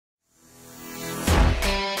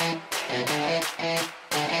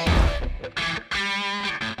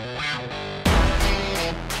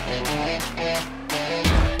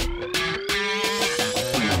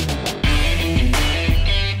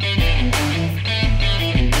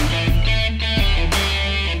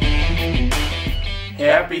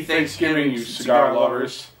Happy Thanksgiving, you cigar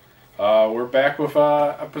lovers. We're back with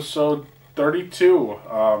episode 32.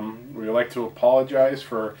 We'd like to apologize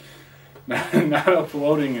for not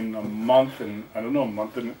uploading in a month, and I don't know,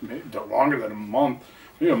 maybe longer than a month,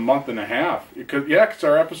 maybe a month and a half. Because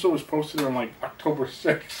our episode was posted on like October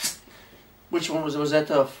 6th. Which one was it? Was that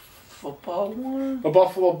the football one? The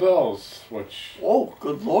Buffalo Bills, which... Oh,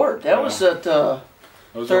 good Lord. That was at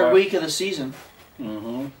third week of the season.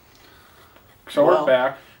 Mm-hmm. So we're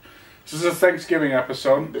back. This is a Thanksgiving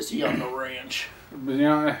episode. Busy on the ranch. Busy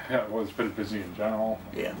on... Yeah, well, it's been busy in general.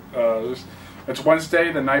 Yeah. It's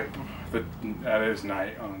Wednesday, the night... That is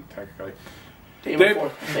night, technically. Day before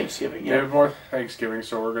Thanksgiving, yeah. Day before Thanksgiving,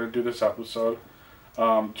 so we're going to do this episode.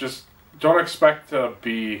 Just don't expect to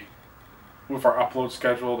be... with our upload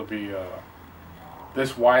schedule to be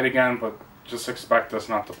this wide again, but just expect us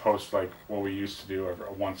not to post like what we used to do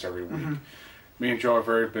once every week. Mm-hmm. Me and Joe are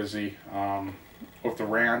very busy with the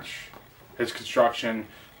ranch, his construction,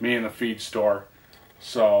 me in the feed store.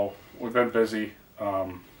 So we've been busy. A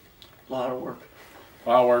lot of work.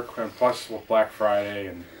 And plus with Black Friday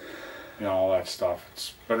and all that stuff.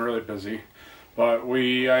 It's been really busy. But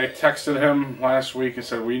I texted him last week and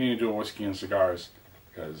said we need to do a whiskey and cigars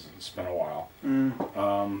because it's been a while.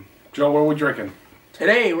 Joe, what are we drinking?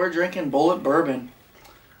 Today we're drinking Bullet Bourbon.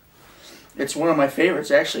 It's one of my favorites.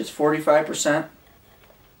 Actually, it's 45%,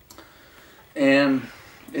 and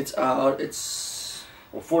it's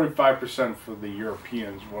 45% for the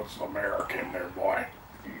Europeans. What's American there, boy?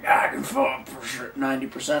 90%.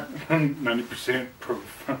 90%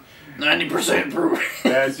 proof. 90% proof.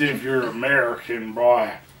 That's if you're American,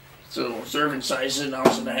 boy. So serving size is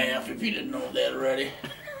 1.5 ounces, if you didn't know that already.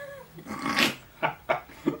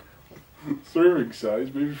 Serving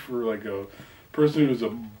size, maybe for like a person who's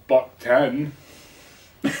 $1.10.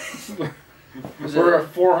 For a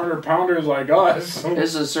 400-pounder like us.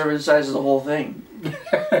 This is a serving size of the whole thing.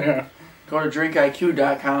 Go to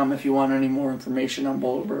drinkiq.com if you want any more information on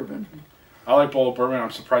Bullet Bourbon. I like Bullet Bourbon.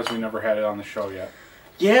 I'm surprised we never had it on the show yet.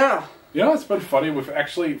 Yeah. It's been funny. We've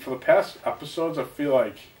actually, for the past episodes, I feel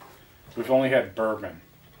like we've only had bourbon.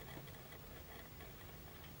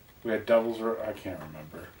 We had Devil's... I can't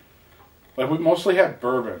remember. Like, we mostly had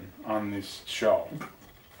bourbon on this show.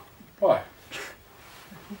 What?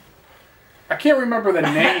 I can't remember the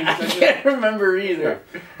names. I can't remember either.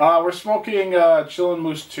 Yeah. We're smoking Chillin'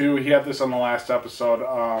 Moose 2. He had this on the last episode.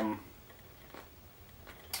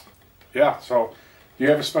 So do you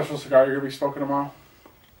have a special cigar you're going to be smoking tomorrow?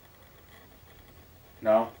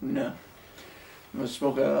 No? No. I'm going to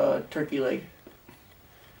smoke a turkey leg.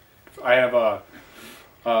 I have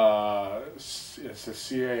it's a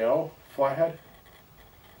CAO flathead?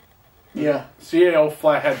 Yeah. CAO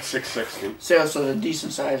flathead 660. So it's a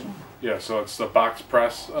decent size one. Yeah, so it's the box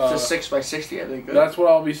press. It's a 6x60, I think. That's what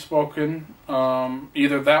I'll be smoking.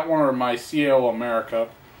 Either that one or my CAO America.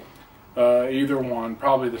 Either one.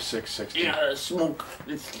 Probably the 660. Yeah, smoke.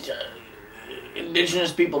 It's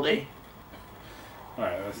Indigenous People Day.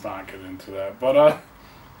 Alright, let's not get into that. But,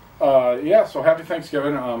 so happy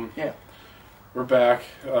Thanksgiving. Yeah. We're back.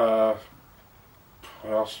 What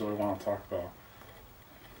else do we want to talk about?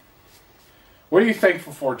 What are you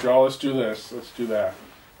thankful for, Joe? Let's do this. Let's do that.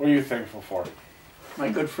 What are you thankful for? My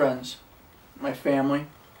good friends. My family.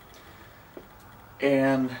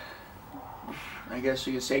 And I guess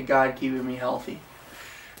you could say God keeping me healthy.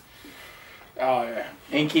 Oh, yeah.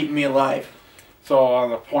 And keeping me alive. So, on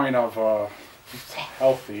the point of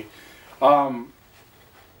healthy,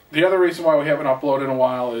 the other reason why we haven't uploaded in a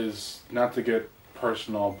while is not to get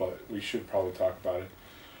personal, but we should probably talk about it.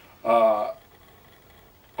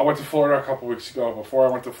 I went to Florida a couple weeks ago. Before I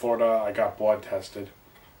went to Florida, I got blood tested.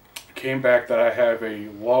 It came back that I have a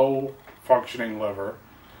low functioning liver,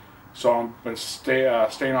 so I've been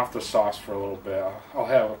staying off the sauce for a little bit. I'll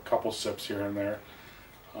have a couple sips here and there,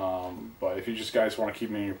 but if you just guys want to keep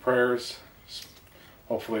me in your prayers,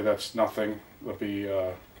 hopefully that's nothing. There'll be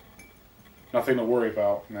nothing to worry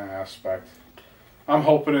about in that aspect. I'm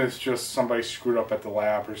hoping it's just somebody screwed up at the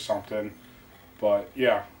lab or something, but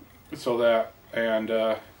yeah, so that, and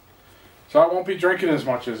so I won't be drinking as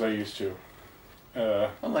much as I used to.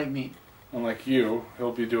 Unlike me. Unlike you,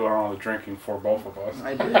 he'll be doing all the drinking for both of us.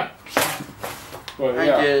 I did. But,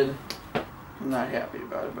 I did. I'm not happy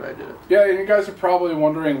about it, but I did it. Yeah, and you guys are probably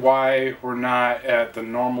wondering why we're not at the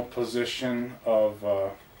normal position of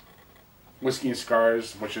Whiskey and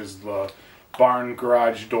Cigars, which is the barn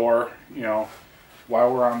garage door, why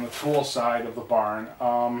we're on the tool side of the barn.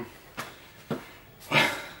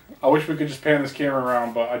 I wish we could just pan this camera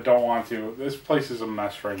around, but I don't want to. This place is a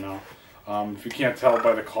mess right now. If you can't tell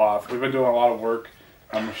by the cloth, we've been doing a lot of work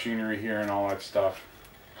on machinery here and all that stuff.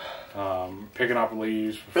 picking up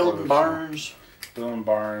leaves. Building barns. Building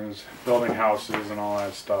barns, building houses, and all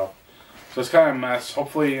that stuff. So it's kind of a mess.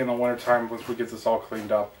 Hopefully in the wintertime, once we get this all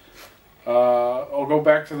cleaned up, I'll go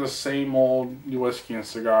back to the same old whiskey and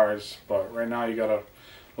cigars. But right now you got to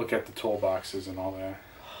look at the toolboxes and all that.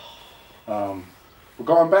 We're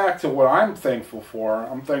going back to what I'm thankful for.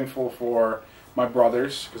 I'm thankful for my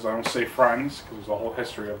brothers, because I don't say friends, because there's a whole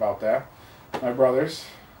history about that. My brothers,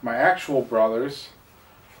 my actual brothers,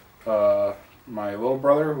 my little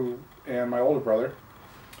brother and my older brother,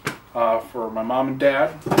 for my mom and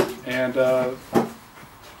dad, and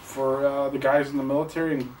for the guys in the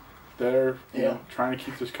military and that are trying to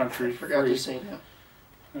keep this country free. Forgot to say that.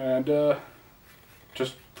 And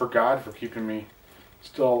just for God for keeping me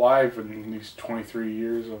still alive in these 23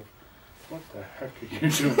 years of what the heck are you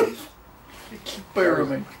doing?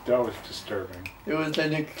 Experiment. That was disturbing. It was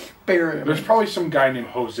an experiment. There's probably some guy named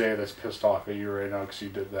Jose that's pissed off at you right now because you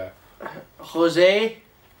did that. Jose,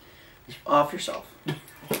 off yourself.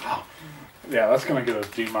 Yeah, that's going to get us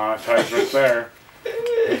demonetized right there.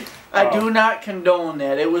 I do not condone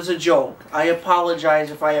that. It was a joke. I apologize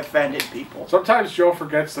if I offended people. Sometimes Joe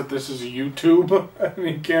forgets that this is a YouTube and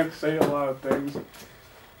he can't say a lot of things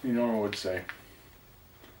you normally would say.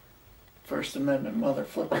 First Amendment mother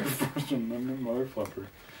flipper. First Amendment mother flipper.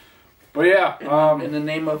 But yeah. In the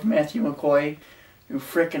name of Matthew McCoy, you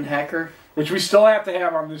frickin' hacker. Which we still have to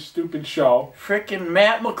have on this stupid show. Frickin'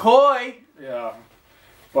 Matt McCoy! Yeah.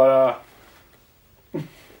 But,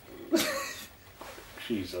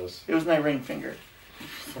 Jesus. It was my ring finger.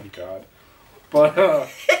 Thank God. But,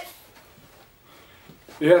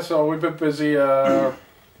 yeah, so we've been busy. Our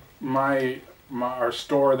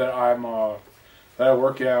store that I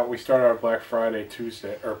work at, we started our Black Friday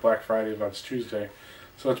events Tuesday.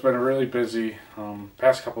 So it's been really busy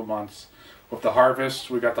past couple months. With the harvest,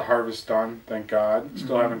 we got the harvest done, thank God.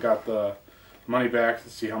 Still haven't got the money back to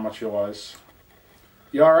see how much it was.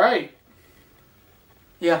 You alright?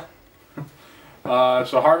 Yeah.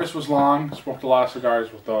 So harvest was long. Smoked a lot of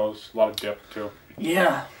cigars with those. A lot of dip, too.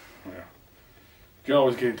 Yeah. Joe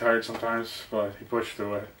was getting tired sometimes, but he pushed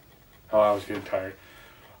through it. Hell, I was getting tired.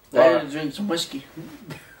 I had to drink some whiskey.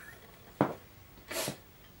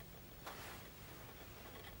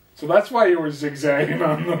 So that's why you were zigzagging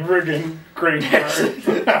on the friggin' crane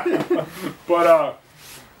cart. But,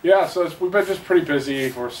 yeah, so we've been just pretty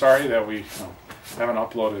busy. We're sorry that we haven't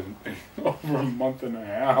uploaded in over a month and a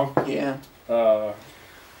half. Yeah.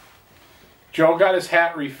 Joe got his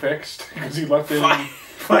hat refixed because he left it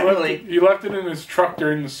Finally. He left it in his truck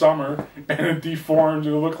during the summer, and it deformed.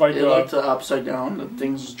 It looked like... It looked upside down. The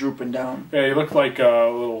things was drooping down. Yeah, he looked like a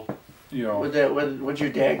little, What'd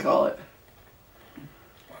your dad call it?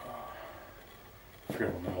 I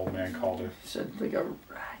forget what my old man called it. He said, I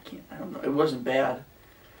don't know. It wasn't bad.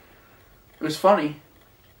 It was funny.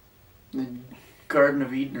 The Garden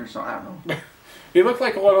of Eden or something. I don't know. He looked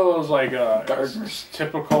like one of those, gardeners.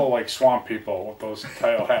 Typical, swamp people with those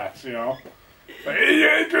tile hats, you know?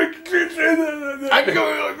 I got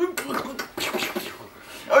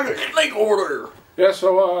order. Yeah,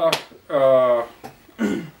 so, have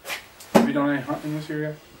you done any hunting this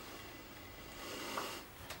year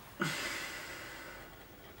yet?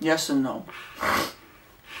 Yes and no. I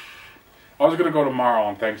was going to go tomorrow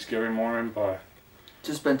on Thanksgiving morning, but...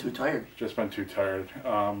 Just been too tired. So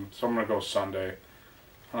I'm going to go Sunday.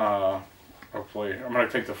 Hopefully. I'm going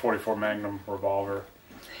to take the 44 Magnum revolver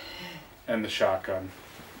and the shotgun.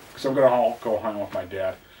 Because I'm going to go hunting with my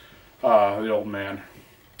dad, the old man.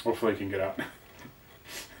 Hopefully he can get out.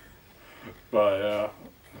 But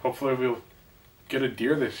hopefully we'll get a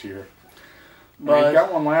deer this year. We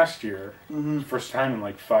got one last year. First time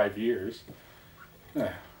in 5 years.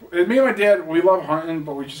 Yeah. Me and my dad, we love hunting,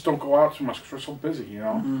 but we just don't go out too much because we're so busy, you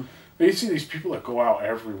know? You see these people that go out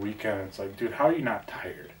every weekend, it's like, dude, how are you not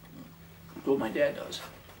tired? Well, my dad does.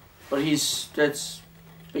 But that's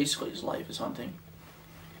basically his life is hunting.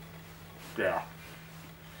 Yeah.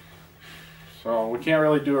 So we can't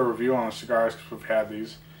really do a review on the cigars because we've had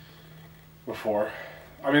these before.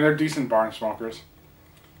 I mean, they're decent barn smokers.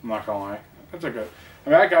 I'm not going to lie. That's a good... I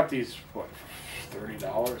mean, I got these, $30?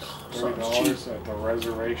 $30 at the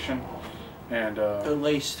reservation. And, they're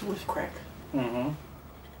laced with crack.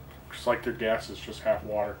 Just like their gas is just half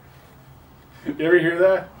water. You ever hear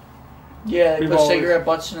that? Yeah, they put cigarette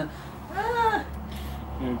butts in it.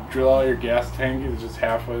 You drill out your gas tank, it's just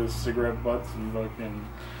half of the cigarette butts and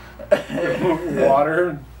fucking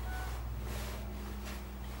water.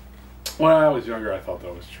 When I was younger, I thought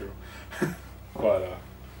that was true. But,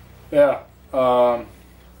 yeah.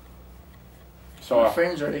 So our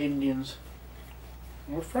friends are the Indians.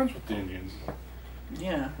 We're friends with the Indians.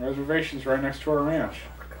 Yeah. Reservations right next to our ranch.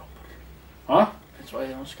 Huh? That's why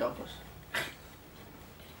they don't scalp us.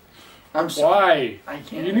 I'm Why? sorry. I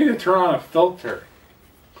can't. You need to turn on a filter.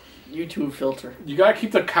 YouTube filter. You gotta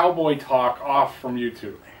keep the cowboy talk off from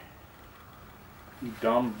YouTube. You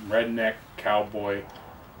dumb redneck cowboy,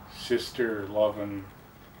 sister loving.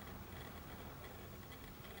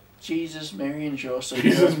 Jesus, Mary, and Joseph.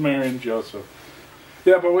 Jesus, Mary, and Joseph.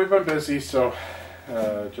 Yeah, but we've been busy, so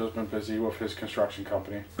Joe's been busy with his construction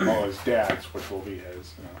company. Well, his dad's, which will be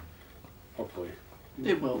his. Hopefully.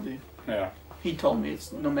 It will be. Yeah. He told me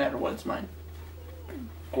it's no matter what, it's mine.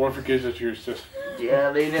 Or if it gives it to your sister.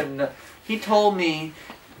 Yeah, they didn't. He told me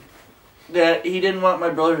that he didn't want my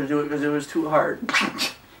brother to do it because it was too hard.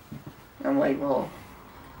 I'm like, well,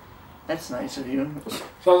 that's nice of you.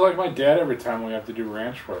 Sounds like my dad every time we have to do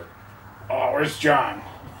ranch work. Oh, where's John?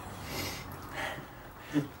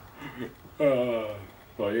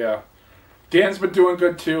 But yeah. Dan's been doing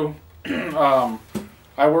good too.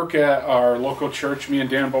 I work at our local church. Me and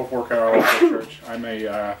Dan both work at our local church. I'm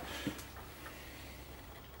a...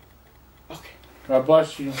 Okay. God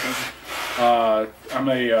bless you. I'm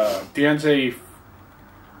a... Dan's a...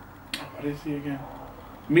 What is he again?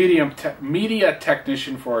 Media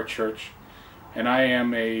technician for our church. And I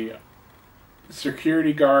am a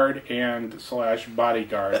security guard and /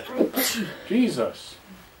 bodyguard. Jesus.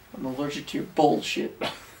 I'm allergic to your bullshit.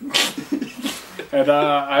 And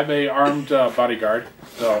I'm a armed bodyguard,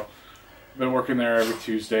 so I've been working there every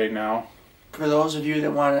Tuesday now. For those of you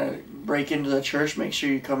that want to break into the church, make sure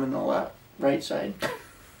you come in the right side.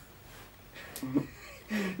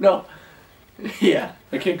 No. Yeah.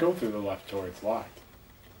 I can't go through the left door, it's locked.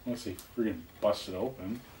 Unless they freaking bust it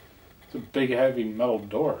open. It's a big, heavy metal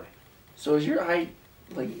door. So is your eye,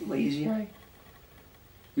 like, lazy eye?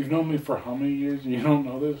 You've known me for how many years and you don't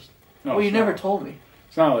know this? No, well, you never told me.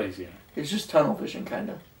 It's not lazy eye. It's just tunnel vision, kind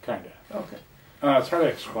of. Kind of. Okay. It's hard to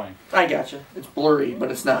explain. I gotcha. It's blurry,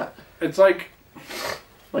 but it's not. It's like...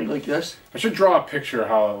 Like this? I should draw a picture of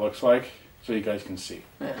how it looks like so you guys can see.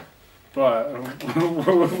 Yeah. But,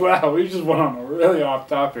 wow, we just went on a really off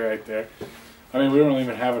topic right there. I mean, we don't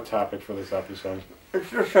even have a topic for this episode. It's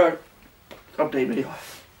just a update video.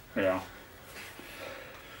 Yeah.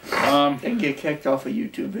 And get kicked off a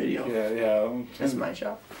YouTube video. Yeah. That's my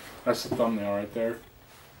job. That's the thumbnail right there.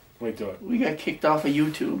 Wait till it. We got kicked off of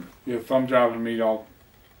YouTube. You thumb job and me all.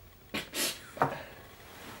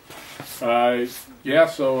 Yeah,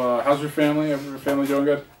 so how's your family? Your family doing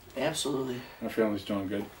good? Absolutely. My family's doing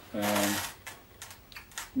good.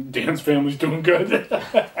 Dan's family's doing good.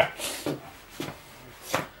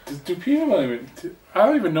 Do people even... I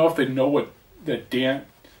don't even know if they know what that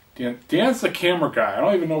Dan's the camera guy. I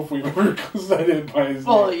don't even know if we ever said it by his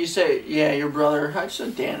name. Well, you say, yeah, your brother. I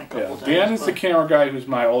said Dan a couple times. Dan is the camera guy who's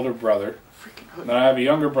my older brother. Then I have a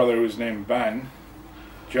younger brother who's named Ben.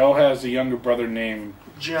 Joe has a younger brother named...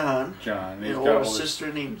 John. And an older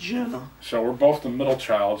sister named Jenna. So we're both the middle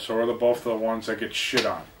child, so we're both the ones that get shit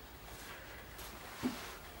on.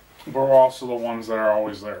 But we're also the ones that are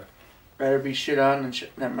always there. Rather be shit on than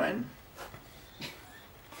shit... Never mind.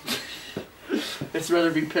 It's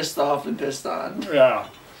rather be pissed off than pissed on. Yeah.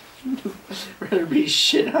 Rather be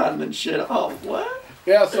shit on than shit off. What?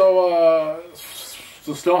 Yeah, so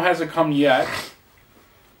the snow hasn't come yet.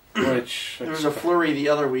 Which... There was a flurry the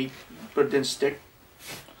other week, but it didn't stick.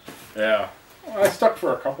 Yeah. Well, I stuck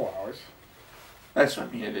for a couple hours. That's what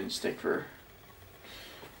I mean, it didn't stick for...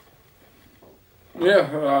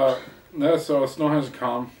 Yeah, so snow hasn't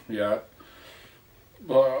come yet.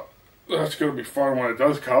 But that's going to be fun when it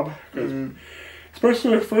does come. Cause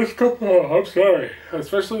especially the first couple... I'm sorry.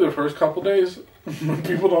 Especially the first couple days when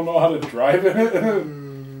people don't know how to drive in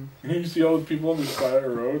it. You see all the people on the side of the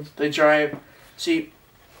roads. They drive... See...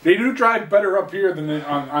 They do drive better up here than they,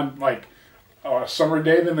 on like... a summer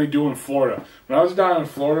day than they do in Florida. When I was down in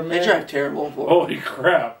Florida, man... They drive terrible in Florida. Holy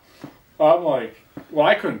crap. I'm like... Well,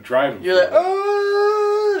 I couldn't drive in You're Florida. like, oh...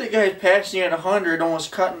 The guy's passing you at 100,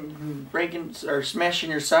 almost cutting, breaking, or smashing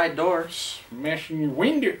your side door. Smashing your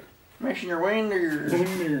window. Smashing your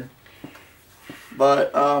window.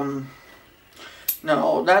 But,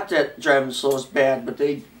 no, not that driving slow is bad, but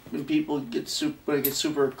when people get when it gets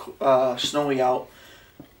super snowy out,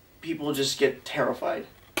 people just get terrified.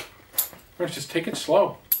 Let's just take it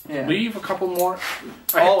slow. Yeah. Leave a couple more.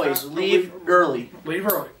 Always leave early. Leave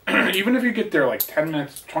early. Even if you get there like 10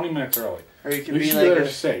 minutes, 20 minutes early. Or you can be be like a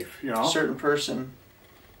safe, you know? certain person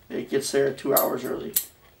that gets there 2 hours early.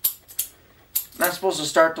 Not supposed to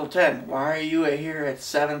start till 10. Why are you here at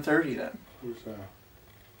 7:30 then? Who's that?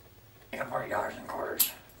 I got $40 in quarters.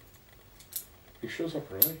 He shows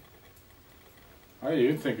up early?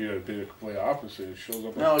 You'd think it'd be the complete opposite. It shows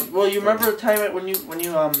up. No, well, you remember the time when you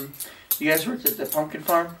guys worked at the pumpkin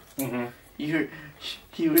farm? Mm-hmm.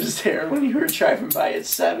 He was there when you were driving by at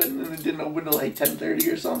 7 and it didn't open till like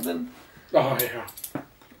 10:30 or something. Oh yeah.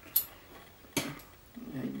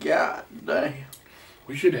 God damn.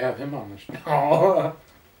 We should have him on the show.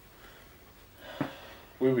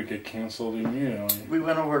 We would get canceled immediately. We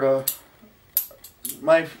went over to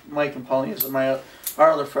Mike and Pauline,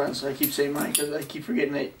 our other friends. I keep saying Mike because I keep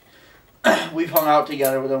forgetting it. We've hung out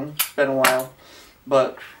together with them. It's been a while,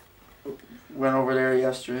 but went over there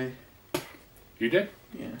yesterday. You did?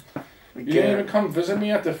 Yeah. You didn't even come visit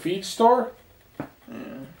me at the feed store?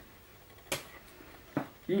 Yeah.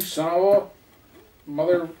 You son of a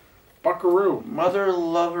mother buckaroo. Mother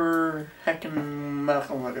lover heckin'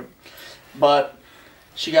 motherfucker. But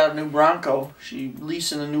she got a new Bronco. She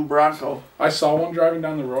leasing a new Bronco. I saw one driving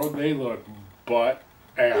down the road. They look butt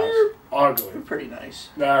ass ugly. They're pretty nice.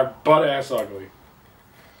 They're butt ass ugly.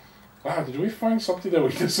 Wow, did we find something that we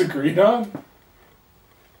disagreed on?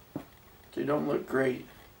 They don't look great,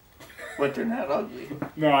 but they're not ugly.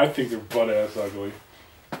 No, I think they're butt ass ugly.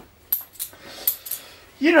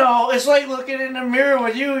 You know, it's like looking in the mirror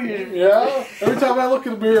with you. Yeah? Every time I look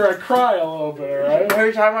in the mirror, I cry a little bit, right?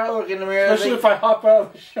 Every time I look in the mirror, especially if I hop out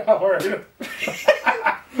of the shower.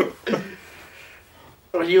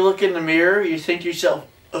 When you look in the mirror, you think to yourself,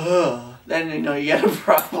 ugh, then you know you got a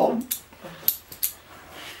problem.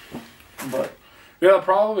 But yeah, the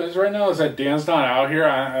problem is right now is that Dan's not out here.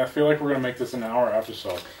 I feel like we're going to make this an hour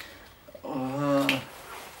episode.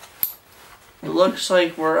 It looks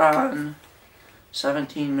like we're on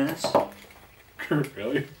 17 minutes.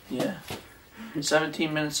 Really? Yeah.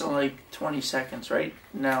 17 minutes and like 20 seconds right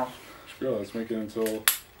now. Screw it, let's make it until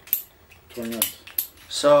 20 minutes.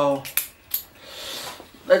 So,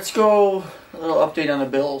 let's go a little update on the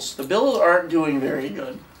Bills. The Bills aren't doing very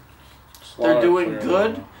good. They're doing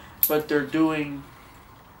good, but they're doing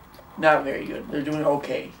not very good. They're doing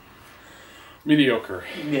okay. Mediocre.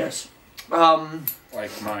 Yes.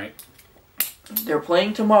 Like mine. They're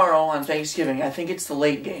playing tomorrow on Thanksgiving. I think it's the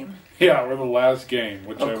late game. Yeah, we're the last game,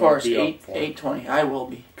 which of I course, won't be up for. 8:20. I will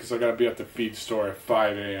be. Because I got to be at the feed store at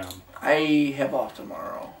 5 a.m. I have off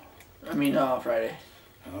tomorrow. I mean, Friday.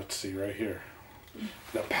 Now, let's see right here.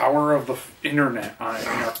 The power of the internet in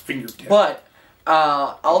our fingertips. But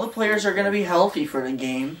all the players are going to be healthy for the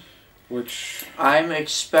game. Which I'm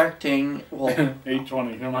expecting. Well,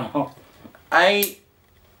 8:20. Come on. I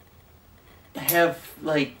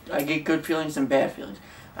get good feelings and bad feelings.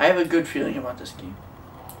 I have a good feeling about this game.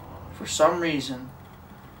 For some reason,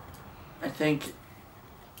 I think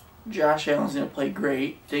Josh Allen's going to play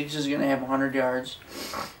great. Diggs is going to have 100 yards.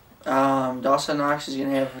 Dawson Knox is going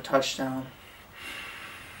to have a touchdown.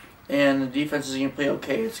 And the defense is going to play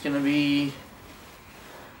okay. It's going to be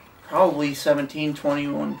probably 17,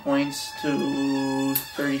 21 points to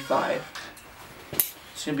 35.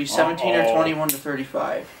 It's going to be 17 or 21 to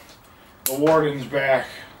 35. The warden's back.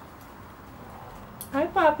 Hi,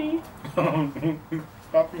 Papi. Papi,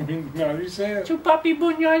 how do you say it? Chu Papi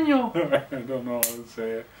Buñaño. I don't know how to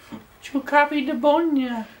say it. Chu Capi de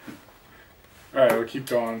Boña. Alright, we'll keep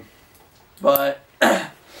going. But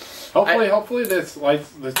hopefully this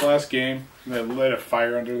last game they lit a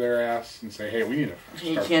fire under their ass and say, hey, we need to.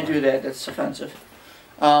 You can't do that. That's offensive.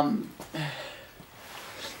 But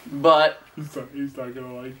he's not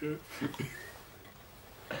gonna like it.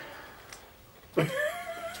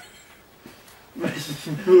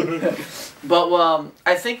 But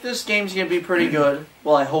I think this game's going to be pretty good.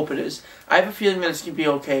 Well, I hope it is. I have a feeling that it's going to be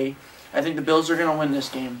okay. I think the Bills are going to win this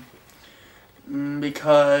game.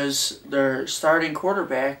 Because their starting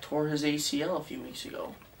quarterback tore his ACL a few weeks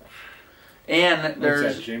ago. And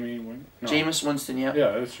there's Jameis Winston, yeah.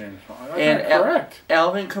 Yeah, that's Jameis. And correct.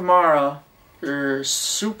 Alvin Kamara, their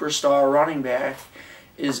superstar running back,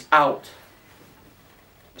 is out.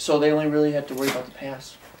 So they only really have to worry about the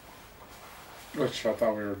pass. Which I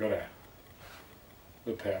thought we were good at.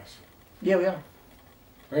 The pass. Yeah, we are.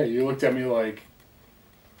 Hey, you looked at me like...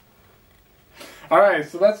 Alright,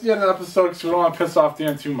 so that's the end of the episode because we don't want to piss off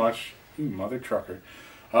Dan too much. You mother trucker.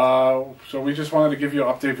 So we just wanted to give you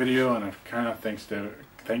an update video and a kind of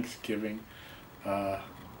Thanksgiving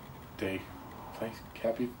day.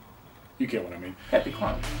 Happy... You get what I mean. Happy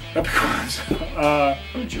Kwanzaa. Happy Kwanzaa.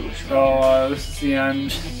 I'm Jewish. So this is the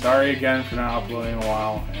end. Sorry again for not uploading in a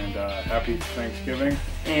while. And happy Thanksgiving.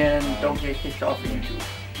 And don't get kicked off of YouTube.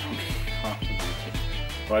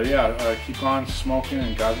 But yeah, keep on smoking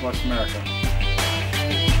and God bless America.